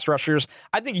 3 of pass rushers.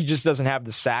 I think he just doesn't have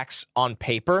the sacks on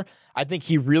paper. I think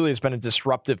he really has been a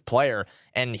disruptive player,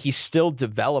 and he's still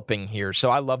developing here. So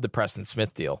I love the Preston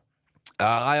Smith deal.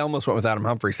 I almost went with Adam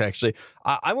Humphries, actually.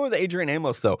 I went with Adrian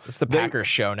Amos, though. It's the Packers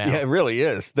show now. Yeah, it really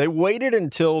is. They waited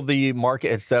until the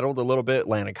market had settled a little bit.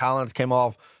 Landon Collins came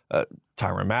off.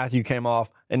 Tyrann Mathieu came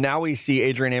off. And now we see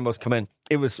Adrian Amos come in.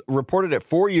 It was reported at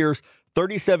 4 years,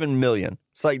 $37 million.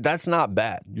 It's like, that's not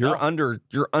bad. You're under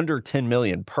 $10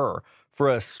 million per for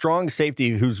a strong safety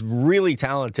who's really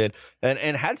talented and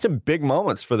had some big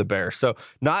moments for the Bears. So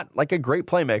not like a great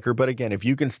playmaker, but again, if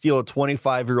you can steal a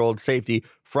 25-year-old safety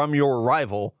from your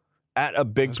rival at a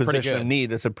big position of need,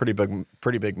 that's a pretty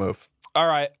big move. All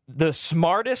right, the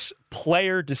smartest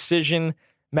player decision.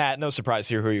 Matt, no surprise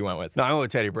here who you went with. No, I went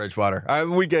with Teddy Bridgewater.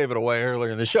 We gave it away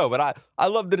earlier in the show, but I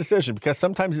love the decision because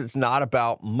sometimes it's not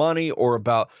about money or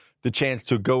about the chance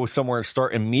to go somewhere and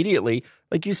start immediately.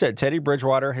 Like you said, Teddy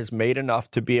Bridgewater has made enough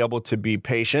to be able to be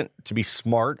patient, to be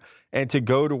smart, and to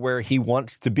go to where he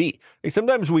wants to be. Like,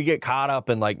 sometimes we get caught up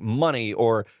in like money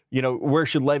or, where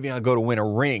should Le'Veon go to win a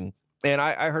ring? And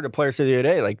I heard a player say the other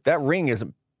day, like, that ring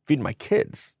isn't feeding my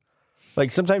kids.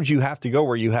 Like, sometimes you have to go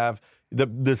where you have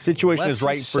the situation is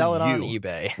right for you. Sell it on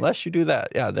eBay. Unless you do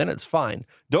that, then it's fine.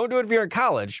 Don't do it if you're in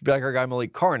college. Be like our guy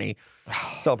Malik Carney.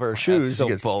 Sell a pair of shoes to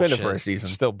get suspended for a season.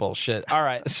 Still bullshit. All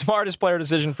right, the smartest player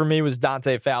decision for me was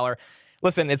Dante Fowler.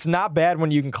 Listen, it's not bad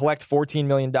when you can collect $14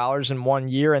 million in 1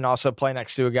 year and also play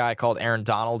next to a guy called Aaron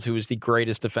Donald, who is the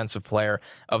greatest defensive player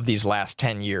of these last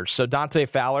 10 years. So Dante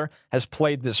Fowler has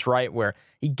played this right where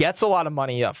he gets a lot of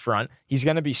money up front. He's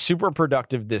going to be super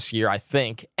productive this year, I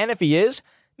think. And if he is,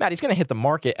 Matt, he's going to hit the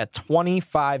market at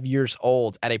 25 years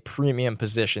old at a premium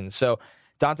position. So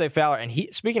Dante Fowler, and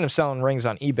speaking of selling rings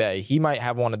on eBay, he might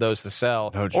have one of those to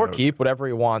sell or keep, whatever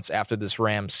he wants after this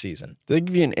Rams season. Did they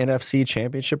give you an NFC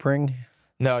championship ring?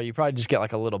 No, you probably just get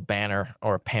like a little banner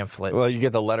or a pamphlet. Well, you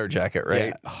get the letter jacket,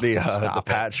 right? Yeah. The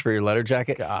patch for your letter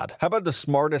jacket. God. How about the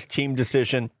smartest team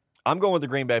decision? I'm going with the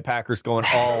Green Bay Packers, going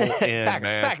all in,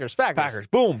 Packers.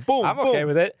 Boom, boom, I'm boom. okay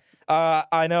with it.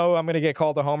 I know I'm going to get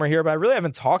called a homer here, but I really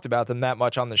haven't talked about them that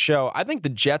much on the show. I think the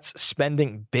Jets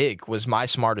spending big was my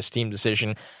smartest team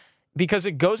decision because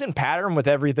it goes in pattern with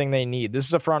everything they need. This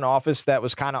is a front office that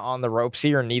was kind of on the ropes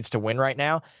here and needs to win right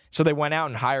now. So they went out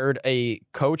and hired a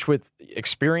coach with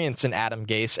experience in Adam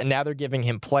Gase, and now they're giving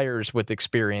him players with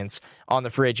experience on the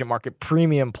free agent market,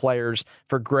 premium players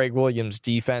for Greg Williams'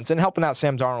 defense, and helping out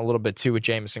Sam Darnold a little bit too with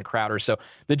Jamison Crowder. So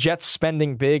the Jets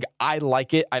spending big. I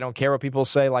like it. I don't care what people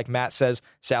say. Like Matt says,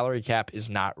 salary cap is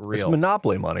not real. It's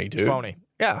monopoly money, dude. It's phony.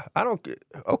 Yeah,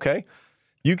 okay.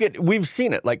 We've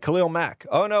seen it, like Khalil Mack.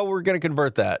 Oh, no, we're going to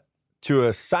convert that to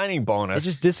a signing bonus. It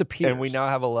just disappears. And we now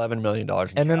have $11 million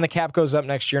in And then the cap goes up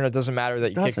next year, and it doesn't matter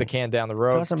that you kick the can down the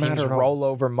road. Doesn't Teams matter at all. roll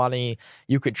over money.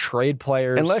 You could trade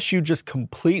players. Unless you just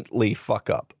completely fuck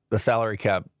up, the salary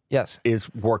cap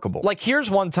is workable. Like,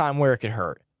 here's one time where it could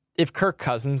hurt. If Kirk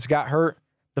Cousins got hurt,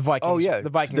 the Vikings the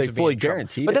Vikings they would fully be in trouble.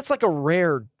 guaranteed But it. that's like a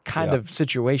rare kind of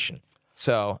situation.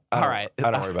 So, all right. I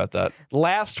don't worry about that.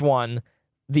 Last one.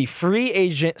 The free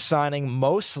agent signing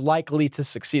most likely to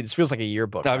succeed. This feels like a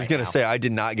yearbook. I was going to say, I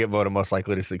did not get voted most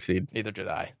likely to succeed. Neither did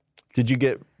I.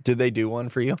 Did they do one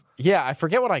for you? Yeah, I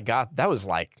forget what I got. That was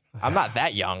like, I'm not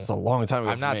that young. It's a long time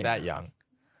ago. I'm not that young.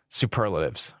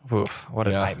 Superlatives. Oof, what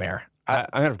a nightmare. I'm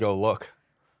going to go look.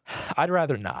 I'd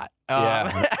rather not.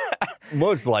 Yeah.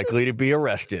 Most likely to be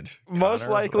arrested. Most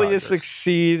likely to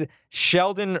succeed.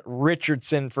 Sheldon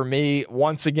Richardson for me.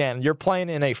 Once again, you're playing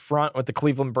in a front with the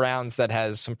Cleveland Browns that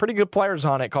has some pretty good players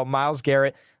on it called Myles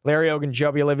Garrett, Larry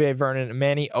Ogunjobi, Olivier Vernon, and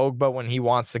Manny Ogba when he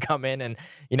wants to come in and,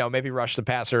 maybe rush the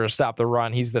passer or stop the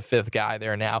run. He's the fifth guy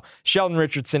there now. Sheldon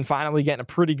Richardson finally getting a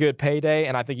pretty good payday,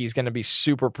 and I think he's going to be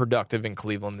super productive in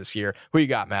Cleveland this year. Who you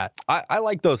got, Matt? I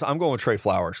like those. I'm going with Trey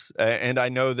Flowers. And I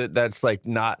know that's like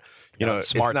not,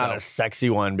 it's not a sexy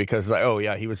one because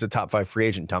he was a top 5 free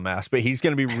agent, dumbass. But he's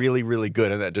going to be really, really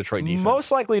good in that Detroit defense.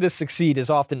 Most likely to succeed is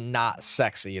often not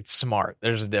sexy. It's smart.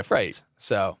 There's a difference. Right.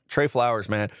 So Trey Flowers,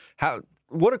 man.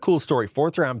 What a cool story.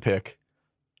 4th round pick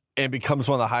and becomes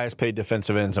one of the highest paid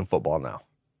defensive ends in football now.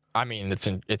 I mean,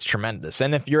 it's tremendous.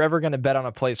 And if you're ever going to bet on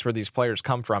a place where these players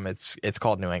come from, it's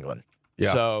called New England.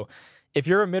 Yeah. So if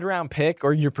you're a mid-round pick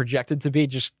or you're projected to be,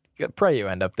 just pray you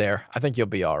end up there. I think you'll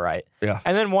be all right. Yeah.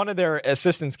 And then one of their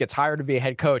assistants gets hired to be a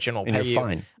head coach and will pay you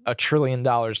 $1 trillion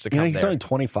to come he's there. only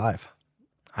 25.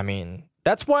 I mean,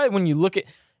 that's why when you look at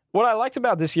what I liked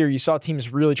about this year, you saw teams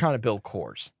really trying to build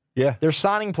cores. Yeah. They're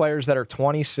signing players that are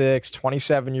 26,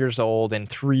 27 years old in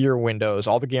 3-year windows.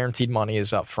 All the guaranteed money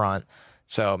is up front.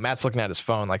 So Matt's looking at his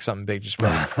phone like something big just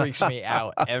really freaks me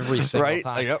out every single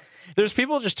time. Yep. There's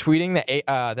people just tweeting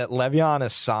that Le'Veon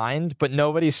is signed, but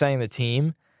nobody's saying the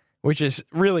team, which is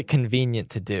really convenient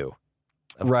to do.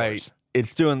 Right. Course.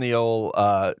 It's doing the old,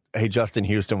 hey, Justin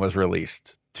Houston was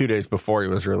released 2 days before he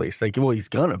was released. Like, well, he's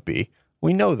going to be.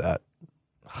 We know that.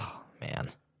 Oh, man.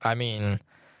 I mean,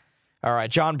 all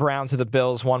right, John Brown to the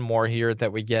Bills. One more here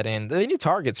that we get in. They need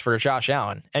targets for Josh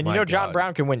Allen. And John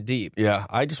Brown can win deep. Yeah,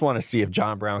 I just want to see if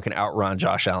John Brown can outrun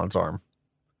Josh Allen's arm.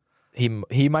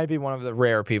 He might be one of the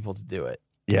rare people to do it.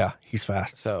 Yeah, he's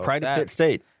fast. So Pride of Pitt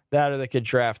State. That or they could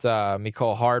draft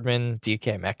Mecole Hardman,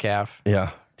 DK Metcalf.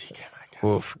 Yeah, DK Metcalf.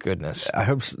 Oof, goodness. I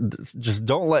hope just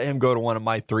don't let him go to one of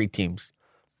my 3 teams.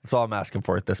 That's all I'm asking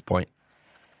for at this point.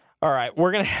 All right,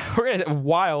 we're gonna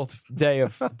wild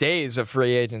days of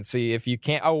free agency. If you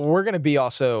can't, we're gonna be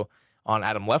also on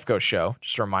Adam Lefkoe's show.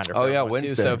 Just a reminder. For Wednesday.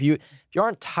 Too. So if you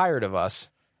aren't tired of us,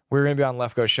 we're gonna be on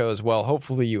Lefkoe's show as well.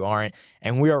 Hopefully you aren't,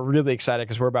 and we are really excited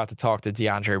because we're about to talk to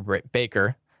Deandre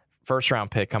Baker, 1st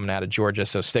round pick coming out of Georgia.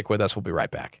 So stick with us. We'll be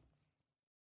right back.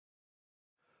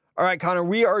 All right, Connor,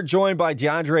 we are joined by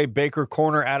Deandre Baker,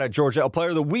 corner out of Georgia, a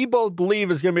player that we both believe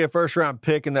is going to be a 1st-round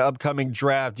pick in the upcoming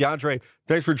draft. Deandre,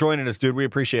 thanks for joining us, dude. We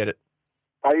appreciate it.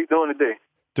 How you doing today?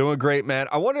 Doing great, man.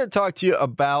 I wanted to talk to you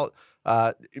about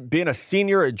being a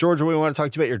senior at Georgia. We want to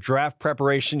talk to you about your draft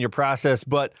preparation, your process,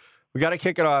 but we got to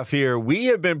kick it off here. We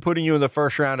have been putting you in the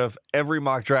 1st round of every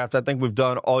mock draft I think we've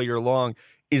done all year long.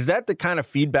 Is that the kind of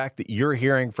feedback that you're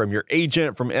hearing from your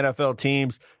agent, from NFL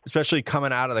teams, especially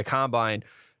coming out of the combine?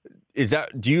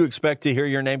 Do you expect to hear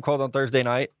your name called on Thursday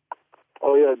night?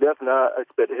 Oh, yeah, definitely. I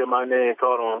expect to hear my name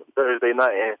called on Thursday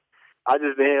night. And I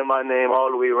just been hearing my name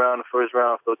all the way around the first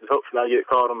round, so just hopefully I get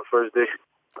called on the first day.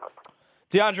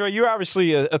 Deandre, you're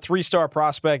obviously a three-star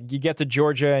prospect. You get to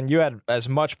Georgia, and you had as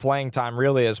much playing time,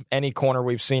 really, as any corner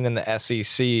we've seen in the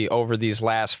SEC over these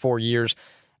last 4 years.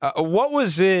 What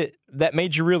was it that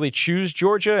made you really choose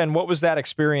Georgia, and what was that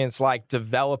experience like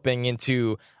developing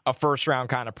into a first-round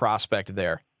kind of prospect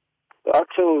there? I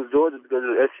chose Georgia because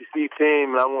of the SEC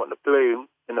team, and I wanted to play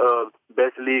in the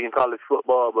best league in college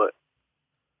football. But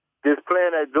just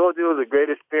playing at Georgia was a great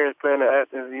experience, playing at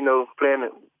Athens, playing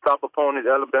at top opponents,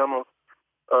 Alabama,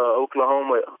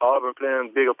 Oklahoma, Auburn,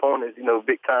 playing big opponents,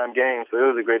 big-time games. So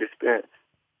it was a great experience.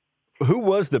 Who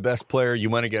was the best player you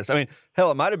went against? I mean,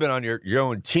 hell, it might have been on your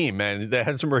own team, man. They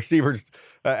had some receivers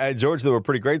at Georgia that were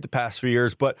pretty great the past few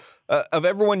years. But of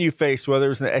everyone you faced, whether it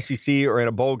was in the SEC or in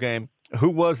a bowl game, who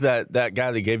was that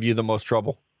guy that gave you the most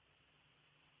trouble?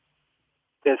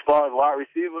 As far as wide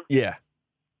receiver? Yeah.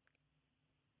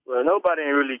 Well, nobody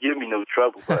ain't really give me no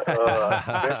trouble. But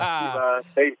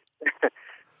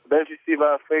best receiver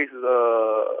I face is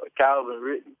Calvin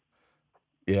Ridley.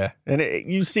 Yeah, and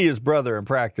you see his brother in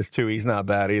practice, too. He's not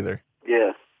bad either.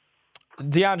 Yeah.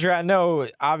 Deandre, I know,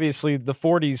 obviously, the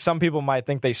 40s, some people might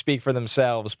think they speak for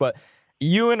themselves, but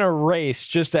you in a race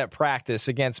just at practice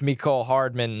against Mecole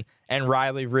Hardman and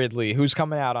Riley Ridley, who's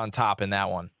coming out on top in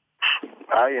that one?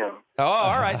 I am. Oh,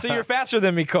 all right, so you're faster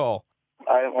than Mecole.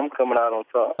 I'm coming out on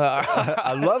top.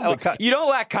 I love you don't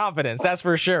lack confidence, that's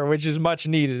for sure, which is much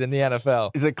needed in the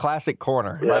NFL. He's a classic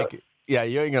corner. Yeah.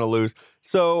 You ain't going to lose.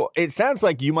 So it sounds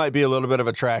like you might be a little bit of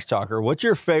a trash talker. What's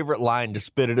your favorite line to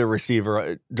spit at a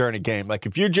receiver during a game? Like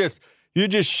if you're just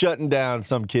shutting down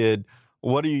some kid,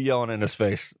 what are you yelling in his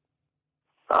face?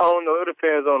 I don't know. It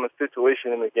depends on the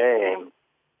situation in the game.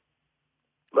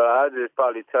 But I just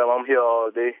probably tell him I'm here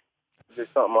all day.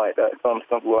 Just something like that, something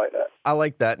simple like that. I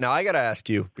like that. Now, I got to ask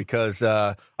you, because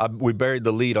we buried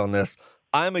the lead on this.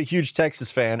 I'm a huge Texas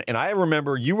fan, and I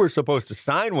remember you were supposed to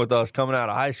sign with us coming out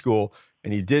of high school,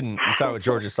 and you didn't. You signed with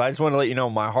Georgia. So I just want to let you know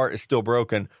my heart is still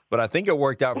broken, but I think it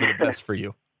worked out for the best for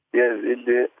you. Yes, it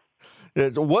did. Yeah,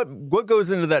 so what goes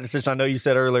into that decision? I know you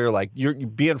said earlier, like, you're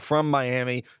being from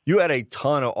Miami, you had a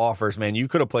ton of offers, man. You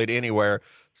could have played anywhere.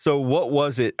 So what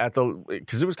was it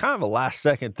because it was kind of a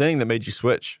last-second thing that made you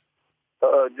switch?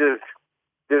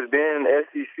 Just being in the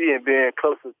SEC and being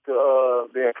closer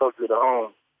to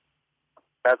home.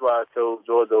 That's why I chose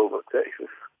Georgia over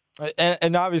Texas.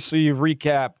 And obviously,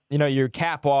 you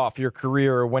cap off your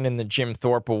career winning the Jim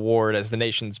Thorpe Award as the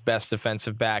nation's best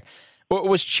defensive back.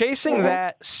 Was chasing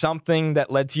that something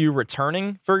that led to you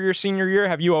returning for your senior year?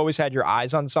 Have you always had your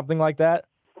eyes on something like that?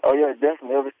 Oh, yeah,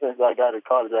 definitely. Ever since I got to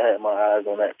college, I had my eyes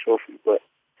on that trophy. But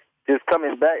just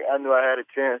coming back, I knew I had a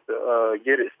chance to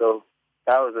get it. So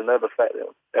that was another factor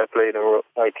that played a role.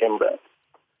 I came back.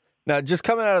 Now, just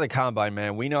coming out of the combine,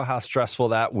 man, we know how stressful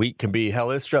that week can be.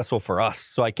 Hell, it's stressful for us.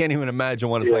 So I can't even imagine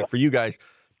what it's like for you guys.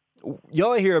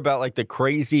 Y'all hear about like the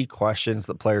crazy questions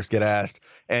that players get asked,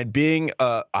 and being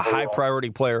a high priority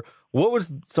player, what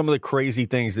was some of the crazy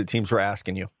things that teams were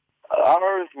asking you? I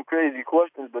heard some crazy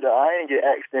questions, but I ain't get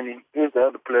asked any. It was the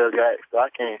other players got asked, so I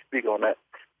can't speak on that.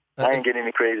 I ain't get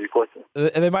any crazy questions.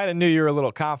 And they might have knew you were a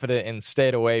little confident and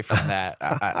stayed away from that,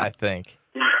 I think.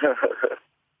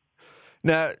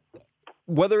 Now,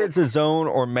 whether it's a zone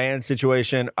or man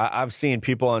situation, I've seen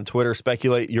people on Twitter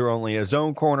speculate you're only a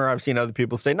zone corner. I've seen other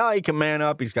people say, no, he can man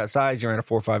up. He's got size. You're in a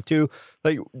 4.52.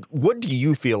 Like, what do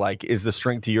you feel like is the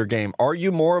strength to your game? Are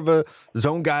you more of a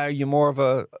zone guy? Are you more of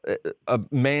a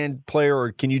man player?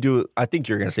 Or can you do – I think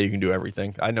you're going to say you can do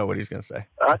everything. I know what he's going to say.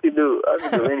 I can do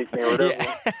anything.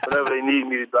 Whatever they need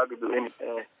me to do, I can do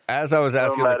anything. As I was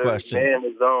asking the question. Man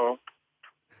or zone.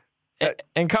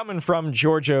 And coming from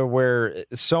Georgia, where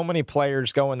so many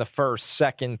players go in the first,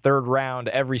 second, third round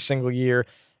every single year,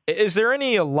 is there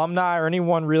any alumni or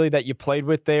anyone really that you played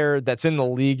with there that's in the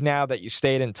league now that you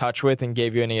stayed in touch with and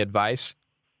gave you any advice?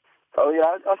 Oh, yeah,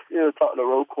 I still talk to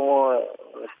Roquan,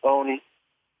 Stoney,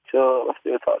 Chubb. I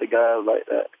still talk to guys like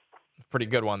that. Pretty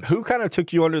good ones. Who kind of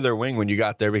took you under their wing when you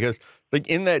got there? Because, like,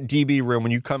 in that DB room,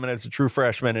 when you come in as a true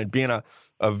freshman and being a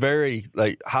very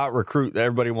hot recruit that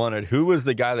everybody wanted, who was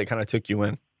the guy that kind of took you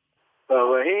in?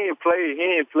 Well, he didn't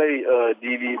play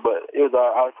DB, but it was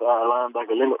our outside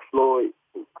linebacker, Leonard Floyd.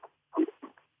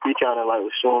 He kind of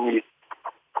was showing me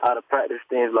how to practice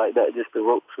things like that, just the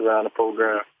ropes around the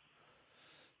program.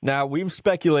 Now, we've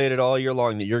speculated all year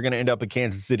long that you're going to end up a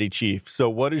Kansas City Chief. So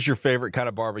what is your favorite kind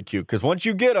of barbecue? Because once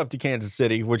you get up to Kansas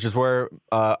City, which is where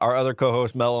our other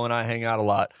co-host Mello and I hang out a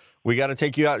lot, we got to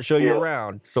take you out and show you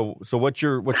around. So what's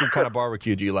your kind of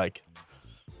barbecue do you like?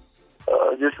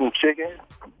 Just some chicken.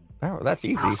 Oh, that's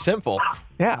easy. Simple.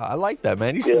 Yeah, I like that,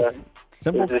 man. You're just a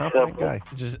simple, confident guy.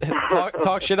 Just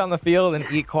talk shit on the field and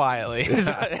eat quietly.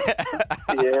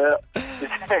 Yeah.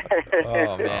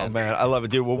 Oh, man. I love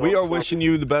it, dude. Well, we are wishing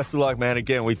you the best of luck, man.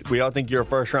 Again, we all think you're a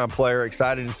first-round player.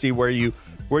 Excited to see where you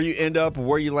end up,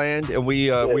 where you land, and we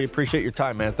appreciate your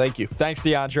time, man. Thank you. Thanks,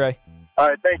 Deandre. All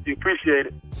right, thank you. Appreciate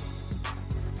it.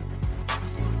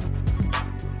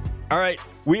 All right,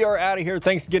 we are out of here.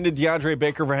 Thanks again to Deandre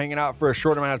Baker for hanging out for a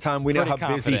short amount of time. We know how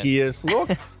busy he is.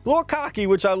 A little cocky,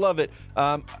 which I love it.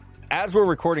 As we're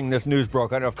recording this, news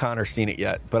broke. I don't know if Connor's seen it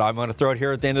yet, but I'm going to throw it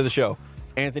here at the end of the show.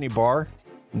 Anthony Barr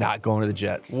not going to the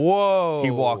Jets. Whoa. He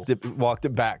walked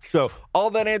it back. So all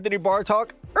that Anthony Barr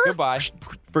talk, goodbye.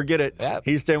 Forget it. Yep.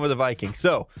 He's staying with the Vikings.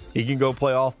 So he can go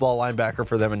play off-ball linebacker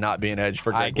for them and not be an edge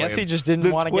for Greg I guess Williams. He just didn't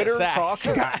want to get Twitter sacks.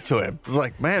 talk got to him. It was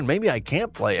like, man, maybe I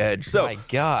can't play edge. So my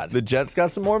God. The Jets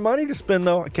got some more money to spend,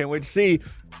 though. I can't wait to see.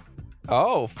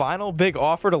 Oh, final big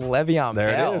offer to Le'Veon There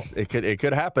Bell. it is. It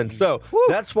could happen. So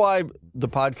that's why the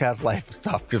podcast life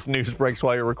stuff, because news breaks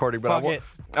while you're recording. But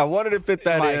I wanted to fit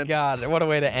that in. My God, what a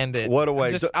way to end it. What a way.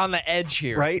 I'm just on the edge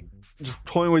here. Right? Just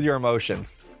toying with your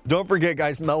emotions. Don't forget,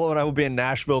 guys, Mello and I will be in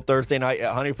Nashville Thursday night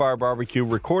at Honey Fire Barbecue,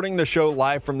 recording the show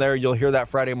live from there. You'll hear that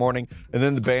Friday morning, and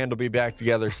then the band will be back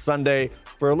together Sunday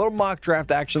for a little mock draft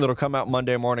action that'll come out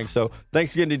Monday morning. So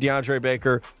thanks again to DeAndre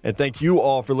Baker, and thank you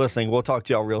all for listening. We'll talk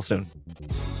to y'all real soon.